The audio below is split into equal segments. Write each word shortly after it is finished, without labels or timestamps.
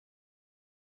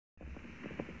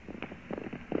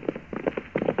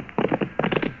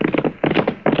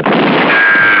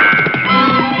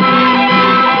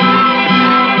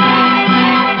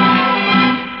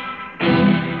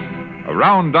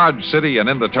Around Dodge City and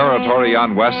in the territory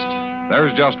on West,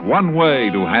 there's just one way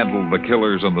to handle the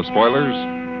killers and the spoilers,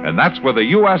 and that's with a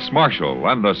U.S. Marshal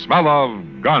and the smell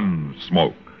of gun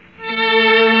smoke.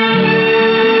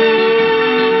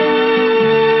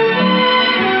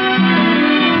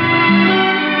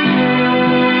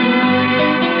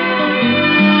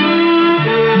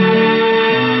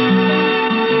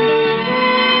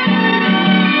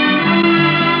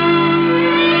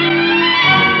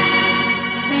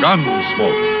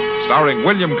 Gunsmoke, starring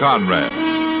William Conrad.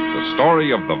 The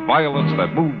story of the violence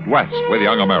that moved west with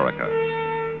young America.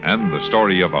 And the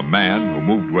story of a man who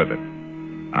moved with it.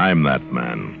 I'm that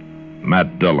man.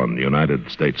 Matt Dillon, United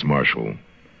States Marshal.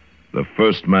 The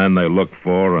first man they look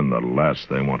for and the last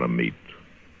they want to meet.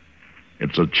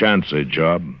 It's a chancy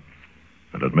job,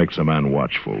 and it makes a man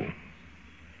watchful.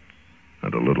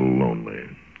 And a little lonely.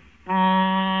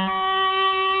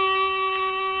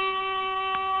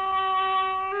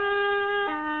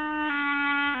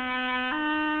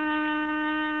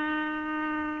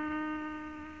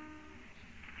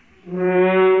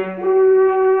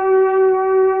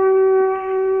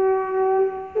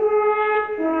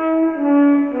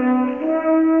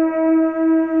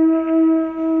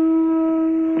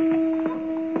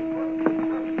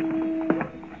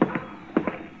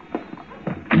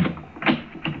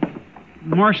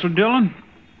 Marshal Dillon?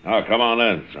 Oh, come on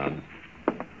in, son.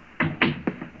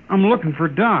 I'm looking for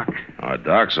Doc. Our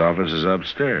Doc's office is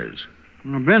upstairs.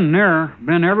 I've been there,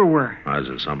 been everywhere. Is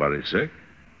it somebody sick?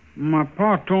 My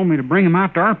pa told me to bring him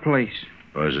out to our place.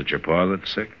 Or is it your pa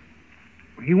that's sick?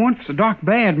 He wants the Doc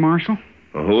bad, Marshal.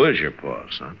 Well, who is your pa,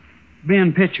 son?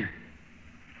 Ben Pitcher.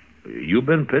 You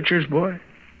been Pitcher's boy?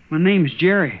 My name's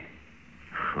Jerry.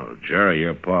 Oh, Jerry,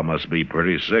 your pa must be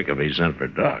pretty sick if he sent for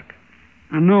Doc.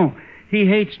 I know. He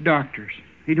hates doctors.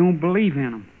 He don't believe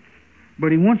in them.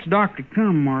 But he wants Doc to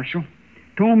come, Marshal.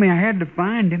 Told me I had to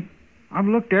find him. I've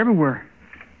looked everywhere.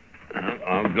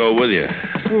 I'll go with you.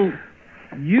 Well,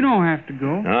 you don't have to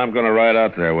go. I'm going to ride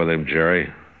out there with him, Jerry.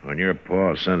 When your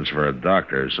pa sends for a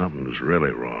doctor, something's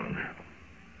really wrong.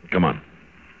 Come on.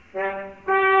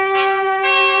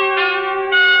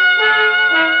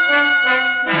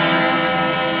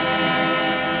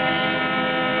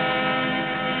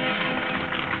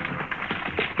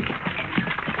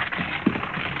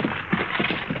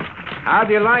 How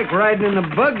do you like riding in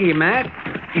a buggy, Matt?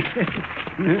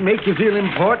 Make you feel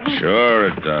important? Sure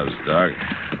it does, Doc.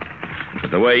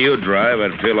 But the way you drive,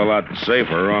 I'd feel a lot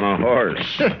safer on a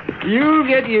horse. You'll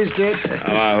get used to it.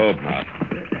 Oh, I hope not.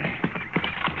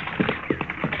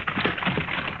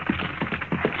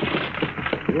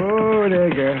 Oh, there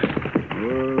you go.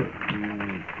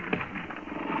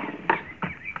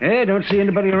 Hey, don't see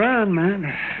anybody around,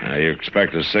 man. You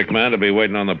expect a sick man to be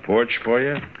waiting on the porch for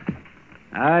you?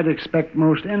 I'd expect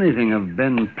most anything of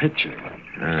Ben Pitcher.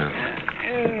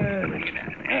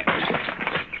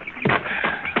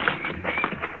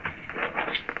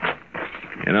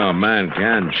 You know, a man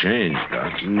can change,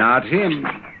 Doc. Not him.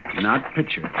 Not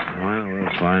Pitcher. Well,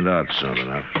 we'll find out soon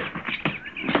enough.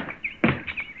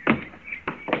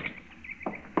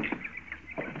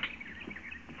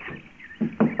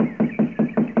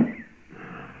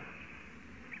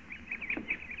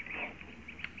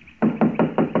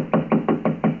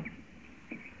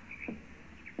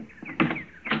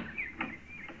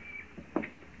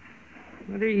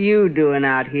 What are you doing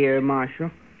out here,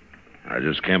 Marshal? I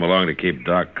just came along to keep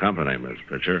Doc company, Miss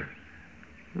Pitcher.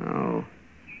 Oh.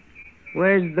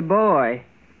 Where's the boy?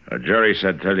 Jerry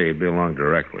said tell you he'd be along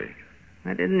directly.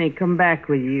 Why didn't he come back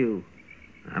with you?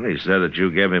 And he said that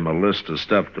you gave him a list of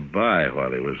stuff to buy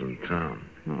while he was in town.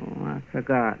 Oh, I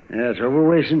forgot. Yeah, so we're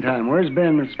wasting time. Where's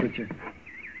Ben, Miss Pitcher?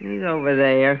 He's over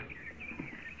there,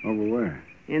 Over where?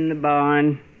 in the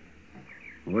barn.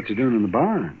 What's he doing in the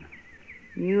barn?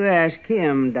 You ask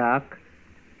him, Doc.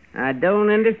 I don't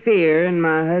interfere in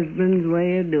my husband's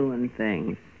way of doing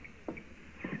things.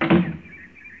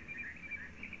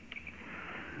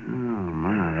 Oh,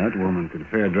 my, that woman could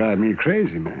fair drive me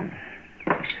crazy, man.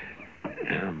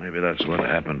 Yeah, maybe that's what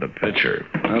happened to Pitcher.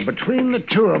 Between the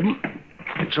two of them,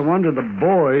 it's a wonder the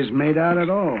boys made out at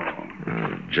all.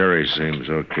 Jerry seems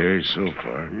okay so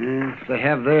far. Yeah, if they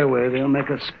have their way, they'll make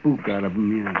a spook out of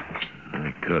them, yeah.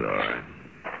 I could, all right.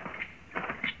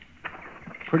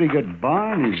 Pretty good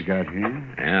barn he's got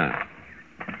here. Yeah.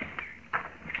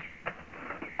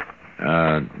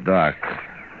 Doc,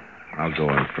 I'll go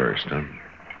in first, huh?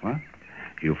 What?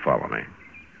 You follow me.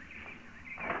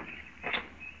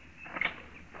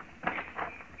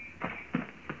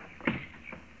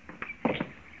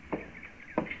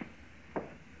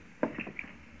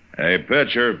 Hey,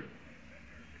 Pitcher.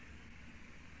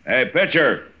 Hey,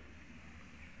 Pitcher.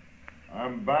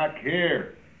 I'm back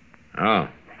here. Oh,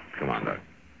 come on, Doc.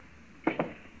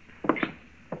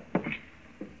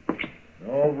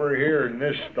 Over here in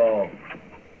this stall.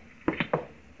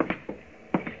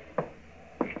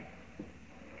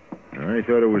 I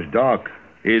thought it was Doc.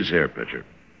 He's here, Pitcher.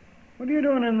 What are you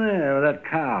doing in there with that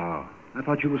cow? I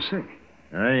thought you were sick.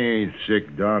 I ain't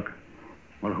sick, Doc.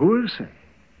 Well, who is sick?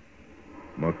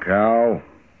 My cow.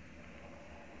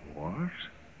 What?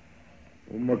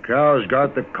 Well, my cow's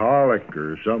got the colic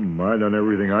or something. I done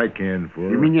everything I can for her.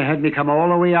 You mean you had me come all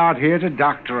the way out here to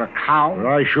doctor a cow? Well,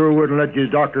 I sure wouldn't let you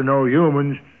doctor no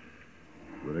humans.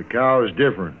 But a cow is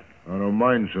different. I don't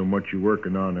mind so much you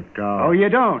working on a cow. Oh, you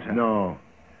don't? Huh? No.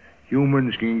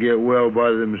 Humans can get well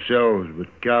by themselves, but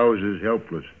cows is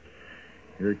helpless.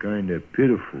 They're kind of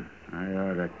pitiful. I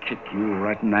ought to kick you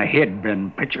right in the head,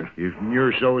 Ben Pitcher. If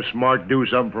you're so smart, do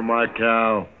something for my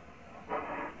cow.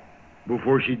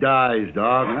 Before she dies,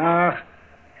 Doc.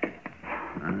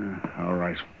 All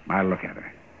right. I'll look at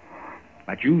her.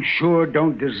 But you sure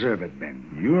don't deserve it, Ben.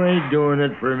 You ain't doing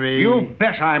it for me. You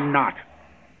bet I'm not.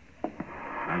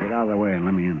 Now get out of the way and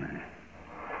let me in there.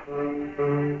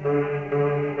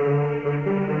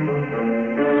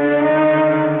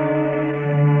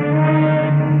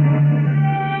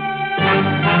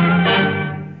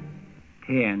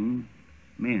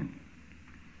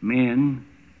 Men,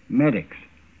 medics.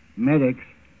 Medics,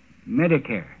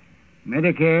 Medicare.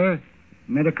 Medicare,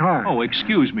 Medicare. Oh,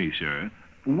 excuse me, sir.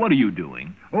 What are you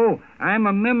doing? Oh, I'm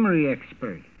a memory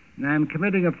expert, and I'm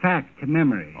committing a fact to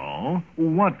memory. Oh?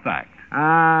 What fact?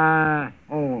 Now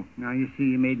you see,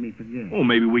 you made me forget. Oh,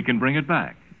 maybe we can bring it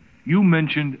back. You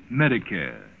mentioned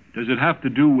Medicare. Does it have to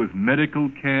do with medical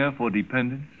care for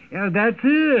dependents? Yeah, that's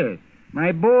it.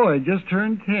 My boy just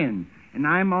turned 10, and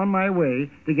I'm on my way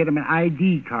to get him an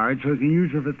ID card so he can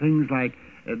use it for things like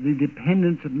the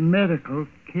Dependents Medical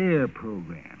Care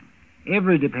Program.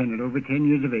 Every dependent over 10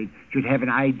 years of age should have an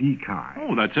ID card.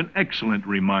 Oh, that's an excellent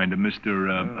reminder, Mr.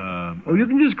 Oh, you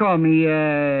can just call me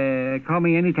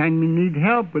anytime you need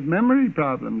help with memory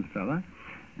problems, fella.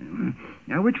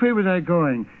 Now, which way was I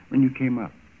going when you came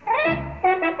up?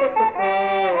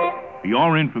 For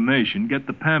your information, get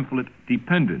the pamphlet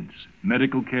Dependents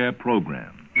Medical Care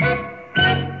Program.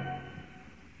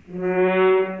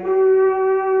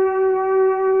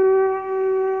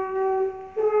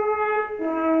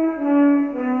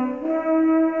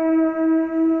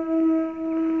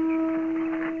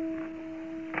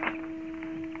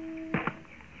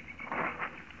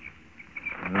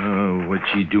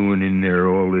 What's he doing in there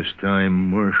all this time,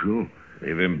 Marshal?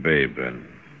 Leave him be, Ben.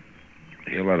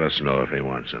 He'll let us know if he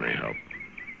wants any help.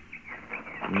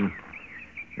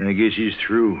 I guess he's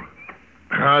through.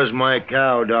 How's my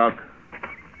cow, Doc?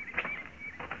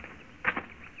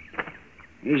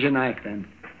 Here's your knife, then.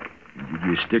 Did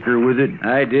you stick her with it?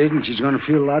 I did, and she's going to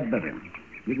feel a lot better.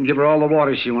 You can give her all the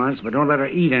water she wants, but don't let her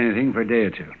eat anything for a day or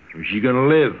two. Is she gonna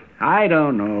live? I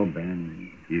don't know,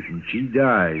 Ben. If she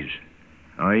dies,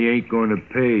 I ain't gonna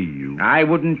pay you. I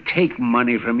wouldn't take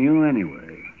money from you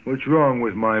anyway. What's wrong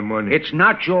with my money? It's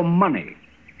not your money.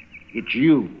 It's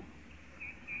you.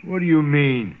 What do you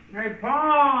mean? Hey, Paul,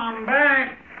 I'm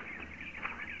back.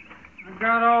 I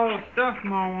got all the stuff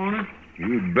Ma wanted.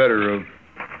 You'd better have.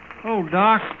 Oh,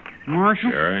 Doc, Marshal.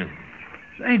 Jerry?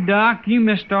 Say, Doc, you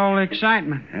missed all the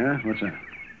excitement. Yeah? What's that?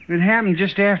 It happened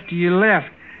just after you left.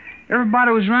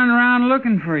 Everybody was running around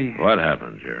looking for you. What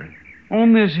happened, Jerry?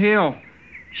 On this hill.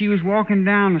 She was walking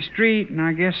down the street, and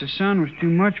I guess the sun was too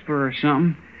much for her or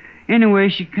something. Anyway,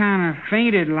 she kind of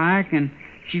fainted like, and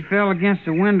she fell against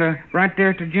the window right there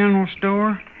at the general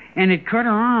store, and it cut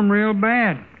her arm real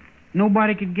bad.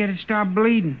 Nobody could get it to stop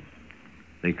bleeding.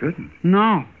 They couldn't.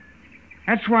 No.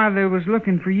 That's why they was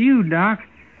looking for you, Doc.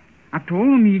 I told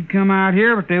them you'd come out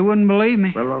here, but they wouldn't believe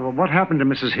me. Well, what happened to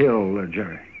Mrs. Hill,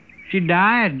 Jerry? She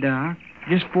died, Doc,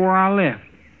 just before I left.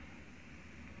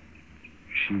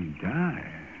 She died?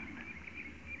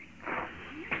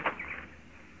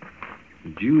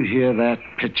 Did you hear that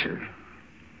picture?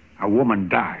 A woman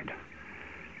died.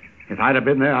 If I'd have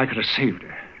been there, I could have saved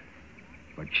her.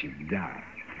 But she died.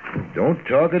 Don't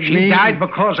talk at She me. died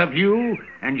because of you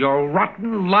and your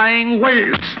rotten, lying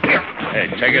ways. Hey,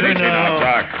 take it easy now,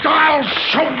 Doc. I'll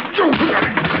show you.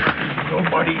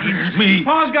 Nobody eats me.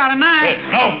 Paul's got a knife.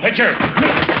 No, Pitcher!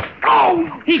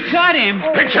 Oh, he cut him.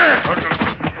 Pitcher!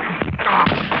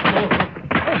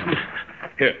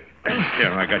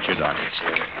 Here, I got your Doc.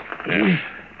 Yeah.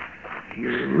 You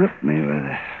ripped me with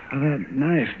that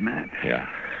knife, Matt. Yeah.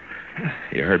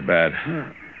 You hurt bad.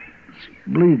 It's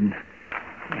bleeding.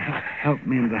 Help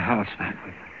me into the house, Matt.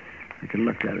 I can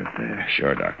look at it there.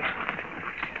 Sure, Doc.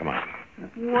 Come on.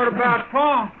 What about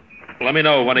Paul? Let me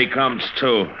know when he comes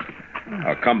to.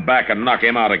 I'll come back and knock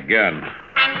him out again.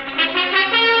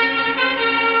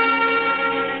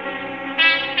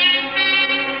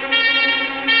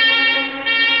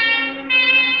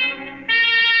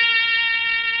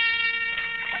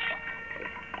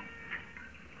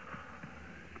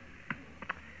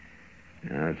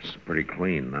 Yeah, it's pretty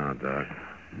clean now, Doc.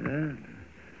 Yeah,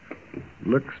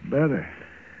 looks better.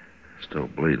 Still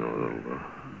bleeding a little, though.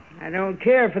 I don't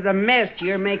care for the mess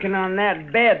you're making on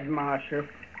that bed, Marshal.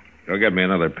 Go get me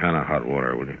another pan of hot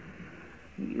water, will you?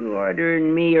 You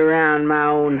ordering me around my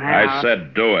own house. I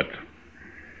said do it.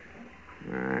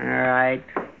 All right.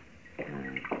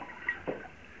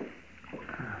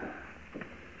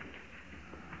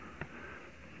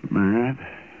 Matt,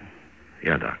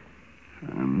 Yeah, Doc.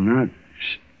 I'm not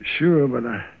sure, but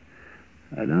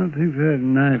I don't think that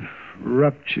knife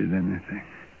ruptured anything.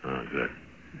 Oh, good.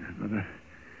 But a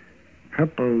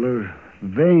couple of those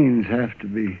veins have to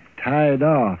be tied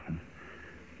off, and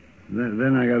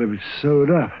then I got to be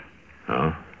sewed up.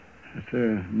 Oh?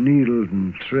 There are needles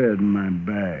and thread in my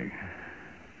bag.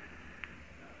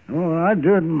 Oh, I'd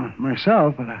do it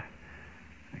myself, but I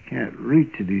can't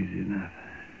reach it easy enough.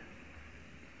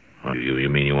 Oh, you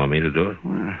mean you want me to do it?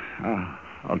 Well,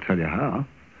 I'll tell you how.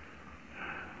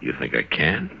 You think I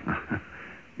can?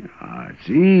 Oh, it's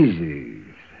easy,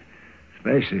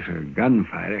 especially for a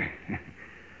gunfighter.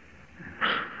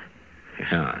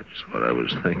 Yeah, that's what I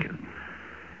was thinking.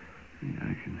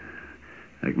 Yeah,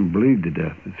 I can bleed to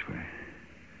death this way.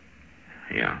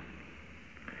 Yeah.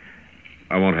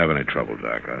 I won't have any trouble,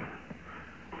 Doc.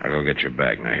 I'll go get your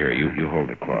bag. Now, here, you hold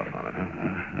the cloth on it,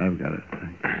 huh? I've got it.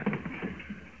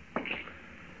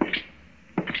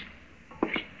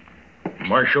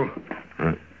 Marshal,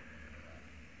 Huh?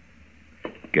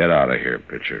 Get out of here,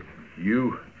 Pitcher.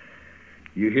 you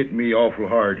hit me awful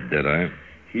hard. Did I?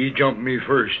 He jumped me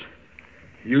first.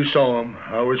 You saw him.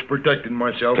 I was protecting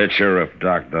myself. Pitcher, if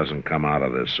Doc doesn't come out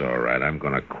of this all right, I'm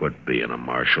going to quit being a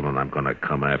marshal, and I'm going to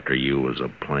come after you as a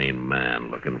plain man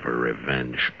looking for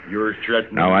revenge. You're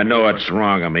threatening Now, I know me. it's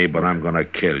wrong of me, but I'm going to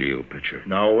kill you, Pitcher.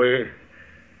 Now, wait.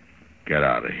 Get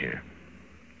out of here.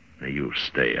 Now, you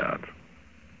stay out.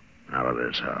 Out of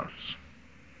this house.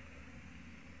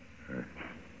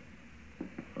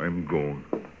 I'm going.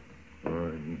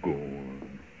 I'm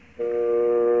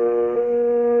going.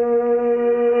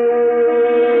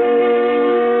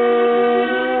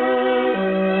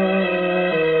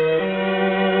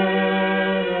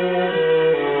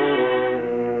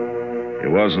 It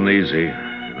wasn't easy,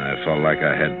 and I felt like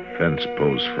I had fence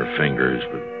posts for fingers,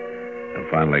 but I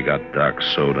finally got Doc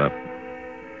sewed up.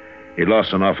 He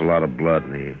lost an awful lot of blood,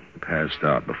 and he passed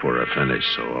out before I finished,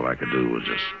 so all I could do was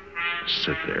just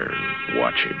sit there and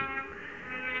watch him.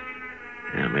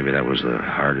 Yeah, maybe that was the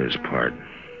hardest part.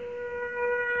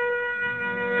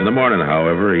 In the morning,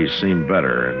 however, he seemed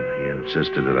better, and he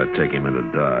insisted that I take him into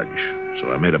Dodge.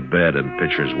 So I made a bed in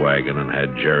Pitcher's wagon and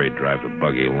had Jerry drive the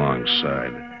buggy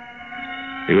alongside.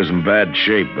 He was in bad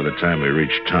shape by the time we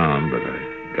reached town, but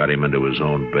I got him into his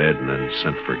own bed and then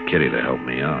sent for Kitty to help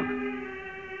me out.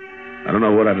 I don't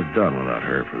know what I'd have done without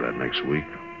her for that next week.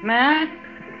 Matt,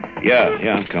 Yeah,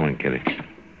 I'm coming, Kitty.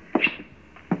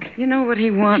 you know what he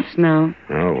wants now?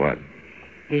 Oh, what?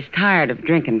 He's tired of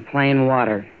drinking plain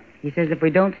water. He says if we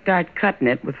don't start cutting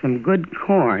it with some good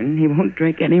corn, he won't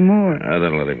drink any more.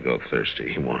 Then let him go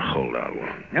thirsty. He won't hold out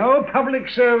long. No public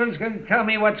servants can tell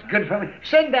me what's good for me.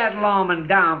 Send that lawman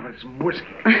down for some whiskey.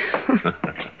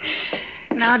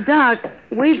 Now, Doc,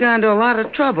 we've gone to a lot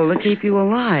of trouble to keep you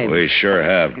alive. We sure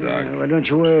have, Doc. Well, don't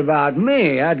you worry about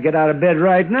me. I'd get out of bed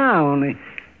right now, only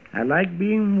I like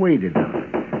being waited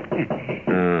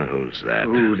on. Who's that?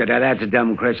 Ooh, that's a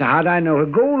dumb question. How'd I know?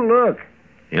 Go look.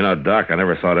 You know, Doc, I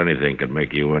never thought anything could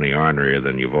make you any ornerier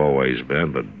than you've always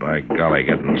been, but by golly,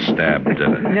 getting stabbed did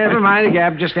it. Never mind the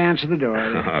gap. Just answer the door.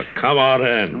 Come on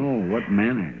in. Oh, what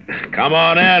manners. Come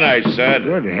on in, I said.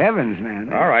 Good heavens,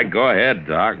 man. All right, go ahead,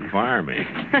 Doc. Fire me.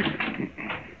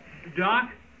 Doc?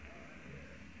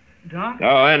 Doc?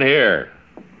 Go in here.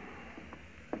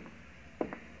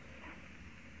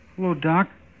 Hello, Doc.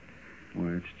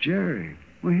 Well, it's Jerry.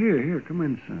 Well, here, come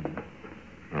in, son.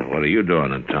 Well, what are you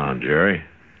doing in town, Jerry?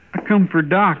 I come for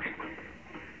Doc.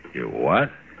 You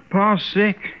what? Pa's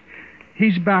sick.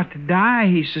 He's about to die.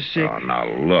 He's so sick. Oh, now,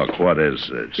 look, what is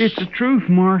this? It's the truth,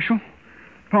 Marshal.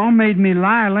 Pa made me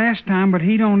lie last time, but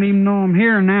he don't even know I'm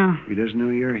here now. He doesn't know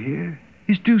you're here?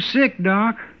 He's too sick,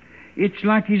 Doc. It's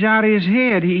like he's out of his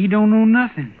head. He don't know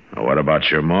nothing. Well, what about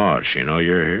your ma? She know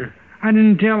you're here? I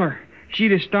didn't tell her.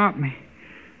 She'd have stopped me.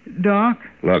 Doc?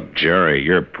 Look, Jerry,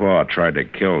 your pa tried to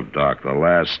kill Doc the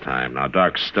last time. Now,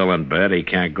 Doc's still in bed. He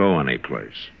can't go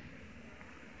anyplace.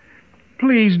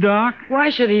 Please, Doc. Why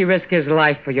should he risk his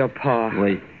life for your paw?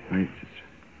 Wait.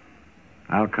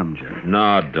 I'll come, Jerry.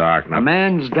 No, Doc. No. A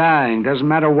man's dying. Doesn't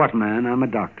matter what man. I'm a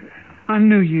doctor. I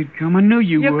knew you'd come. I knew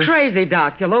you You're would. crazy,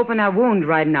 Doc. You'll open that wound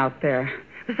riding out there.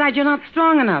 Besides, you're not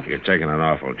strong enough. You're taking an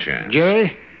awful chance.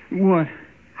 Jerry, What?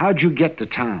 how'd you get to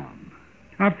town?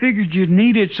 I figured you'd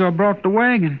need it, so I brought the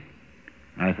wagon.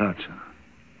 I thought so.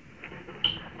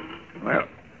 Well,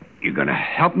 you gonna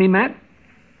help me, Matt?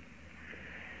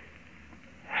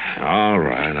 All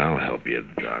right, I'll help you,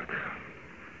 Doc.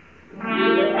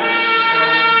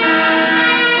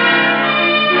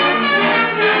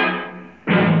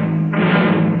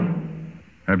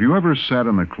 Have you ever sat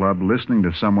in the club listening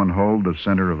to someone hold the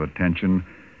center of attention?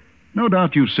 No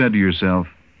doubt you said to yourself,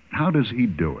 how does he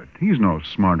do it? He's no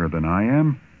smarter than I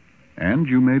am. And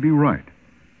you may be right.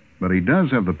 But he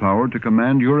does have the power to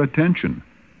command your attention.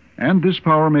 And this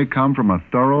power may come from a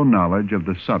thorough knowledge of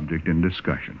the subject in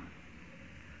discussion.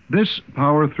 This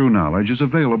power through knowledge is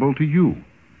available to you.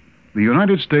 The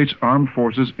United States Armed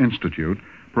Forces Institute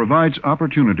provides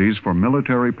opportunities for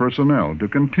military personnel to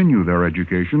continue their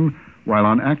education while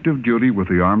on active duty with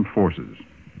the armed forces.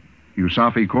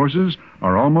 USAFI courses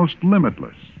are almost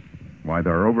limitless. Why,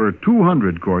 there are over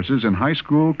 200 courses in high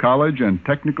school, college, and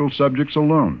technical subjects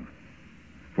alone.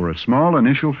 For a small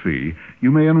initial fee, you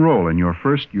may enroll in your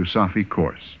first USAFI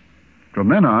course. From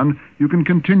then on, you can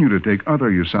continue to take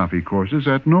other USAFI courses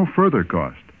at no further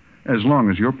cost, as long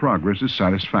as your progress is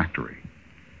satisfactory.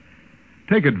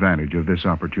 Take advantage of this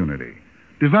opportunity.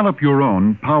 Develop your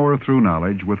own power through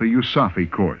knowledge with a USAFI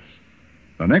course.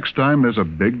 The next time there's a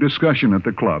big discussion at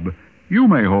the club, you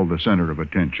may hold the center of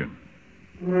attention.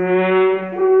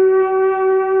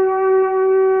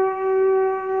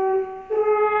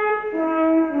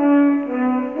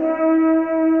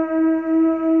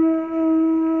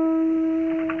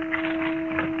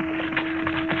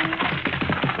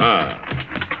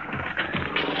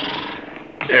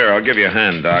 Here, I'll give you a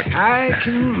hand, Doc. I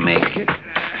can make it.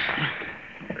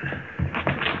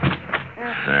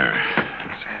 There.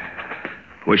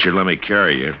 Wish you'd let me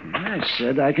carry you. I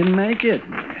said I can make it.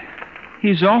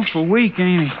 He's awful weak,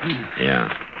 ain't he?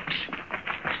 Yeah.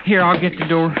 Here, I'll get the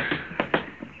door.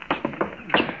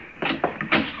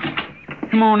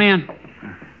 Come on in.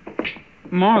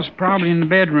 Ma's probably in the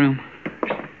bedroom.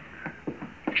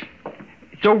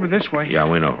 It's over this way. Yeah,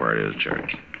 we know where it is,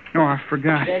 Jerry. Oh, I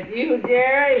forgot. That you,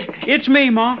 Jerry? It's me,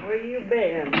 Ma. Where you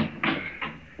been?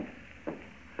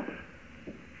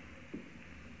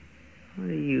 What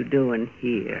are you doing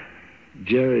here?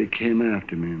 Jerry came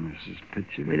after me, Mrs.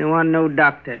 Pitcher. We don't want no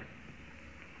doctor.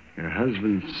 Your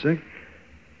husband's sick?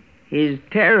 He's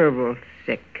terrible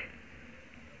sick.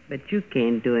 But you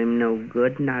can't do him no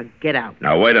good. Now get out.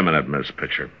 Now, wait a minute, Miss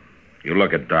Pitcher. You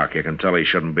look at Doc. You can tell he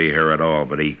shouldn't be here at all,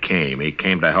 but he came. He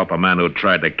came to help a man who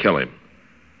tried to kill him.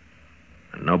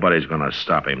 And nobody's going to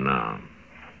stop him now.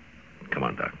 Come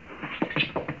on, Doc.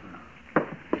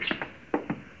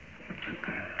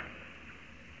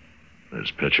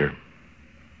 Miss Pitcher,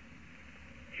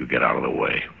 you get out of the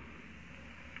way.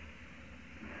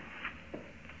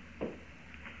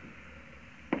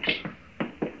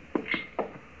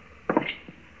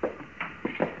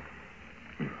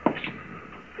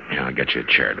 Yeah, I'll get you a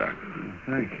chair, Doc.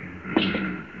 Thank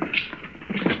you.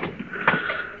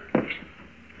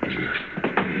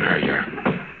 There you are.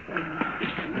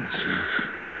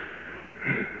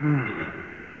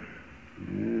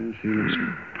 Yes, he looks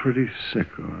pretty sick,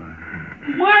 all right.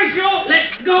 Marshal,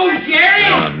 let's go,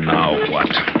 Jerry. Now what?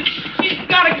 She's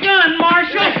got a gun,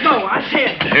 Marshal. Go, I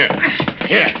said.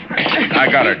 Here. I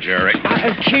got her, Jerry.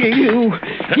 I'll kill you.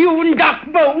 You and Doc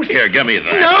both. Here, give me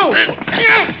that. No.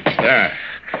 There.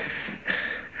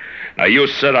 Now, you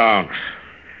sit down.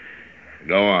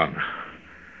 Go on.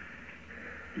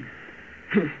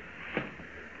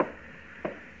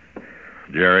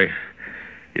 Jerry,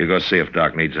 you go see if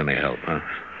Doc needs any help, huh?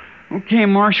 Okay,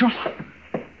 Marshal.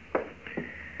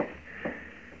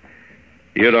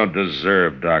 You don't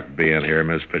deserve Doc being here,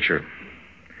 Miss Pitcher.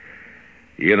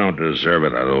 You don't deserve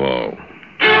it at all.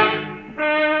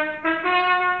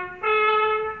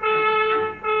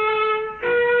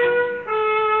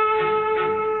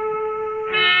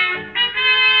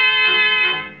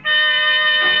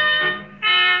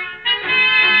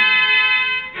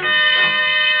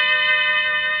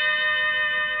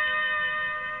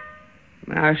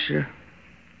 Marshal,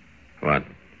 What?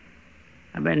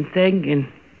 I've been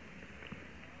thinking.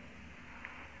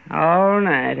 All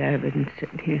night I've been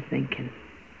sitting here thinking.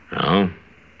 No?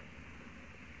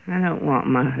 I don't want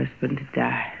my husband to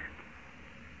die.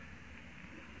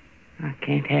 I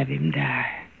can't have him die.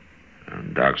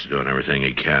 Doc's doing everything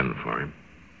he can for him.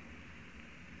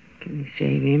 Can he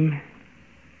save him?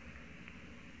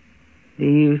 Do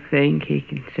you think he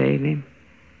can save him?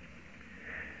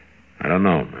 I don't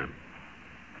know, man.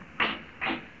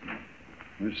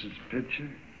 Mrs. Pitcher,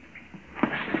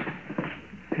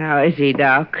 How is he,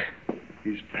 Doc?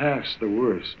 he's past the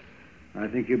worst. I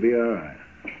think he'll be all right.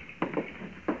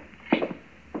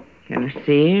 Can I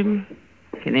see him?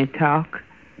 Can he talk?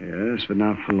 Yes, but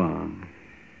not for long.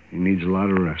 He needs a lot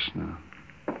of rest now.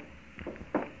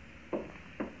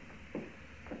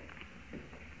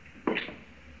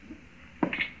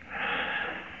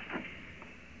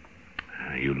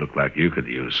 You look like you could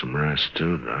use some rest,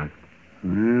 too, Doc.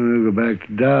 Well, we'll go back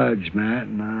to Dodge, Matt,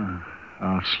 and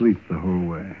I'll sleep the whole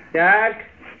way. Doc,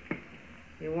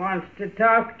 he wants to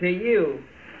talk to you.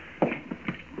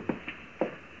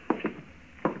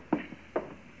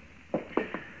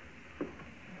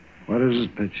 What is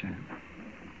it, Pitcher?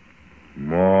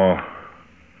 Ma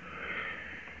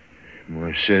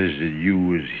says that you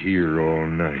was here all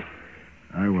night.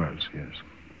 I was, yes.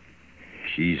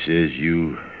 She says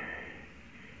you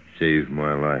saved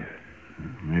my life.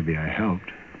 Maybe I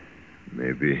helped.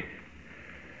 Maybe.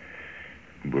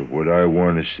 But what I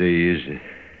want to say is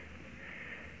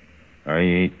that I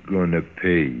ain't gonna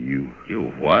pay you. You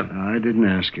what? I didn't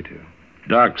ask you to.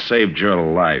 Doc saved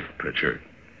your life, Pitcher.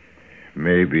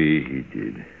 Maybe he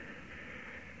did.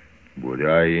 But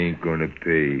I ain't gonna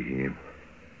pay him.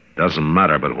 Doesn't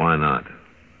matter, but why not?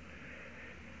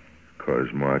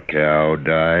 'Cause my cow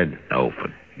died. No,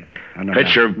 but... I know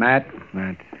Pitcher... Matt.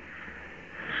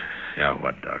 Yeah,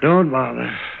 what, Doc? Don't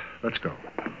bother. Let's go.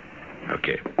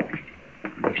 Okay.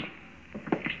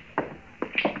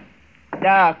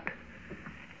 Doc,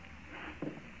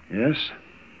 Yes?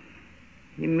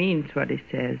 he means what he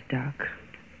says, Doc.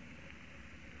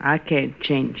 I can't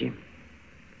change him.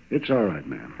 It's all right,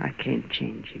 ma'am. I can't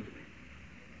change him.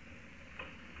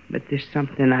 But there's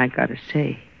something I gotta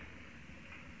say.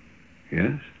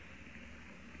 Yes?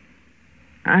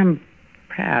 I'm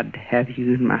proud to have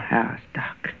you in my house,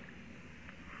 Doc.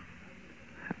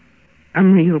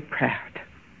 I'm real proud.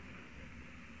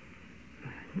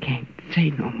 I can't say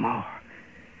no more.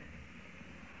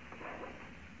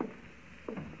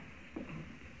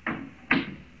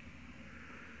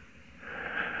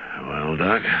 Well,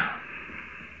 Doc?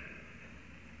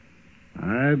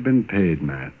 I've been paid,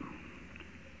 Matt.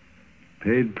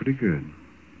 Paid pretty good.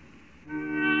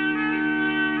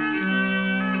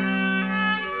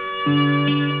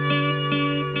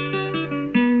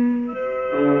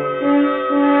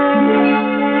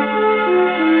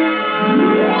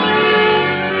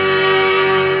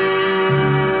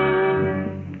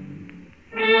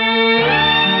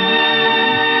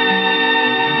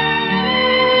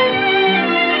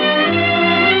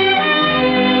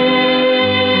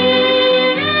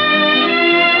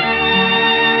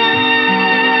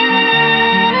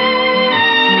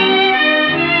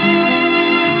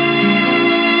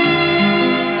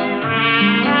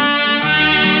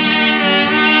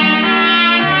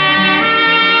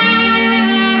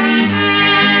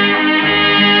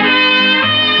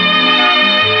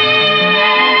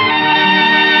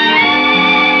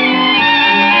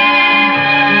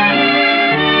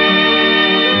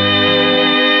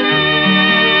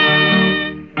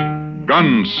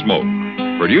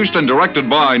 Gunsmoke, produced and directed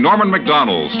by Norman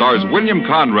McDonald, stars William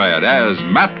Conrad as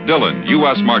Matt Dillon,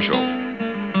 U.S. Marshal.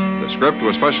 The script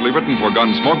was specially written for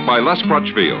Gunsmoke by Les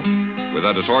Crutchfield, with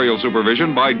editorial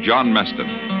supervision by John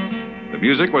Meston. The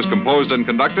music was composed and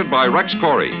conducted by Rex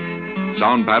Corey.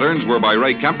 Sound patterns were by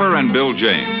Ray Kemper and Bill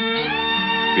James.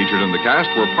 Featured in the cast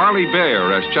were Parley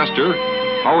Bear as Chester,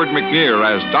 Howard McNear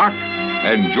as Doc,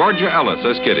 and Georgia Ellis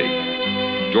as Kitty.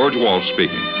 George Walsh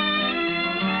speaking.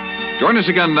 Join us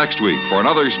again next week for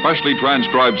another specially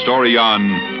transcribed story on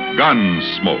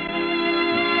Gunsmoke.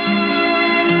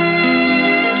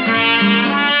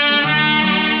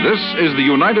 This is the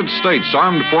United States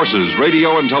Armed Forces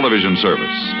Radio and Television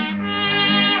Service.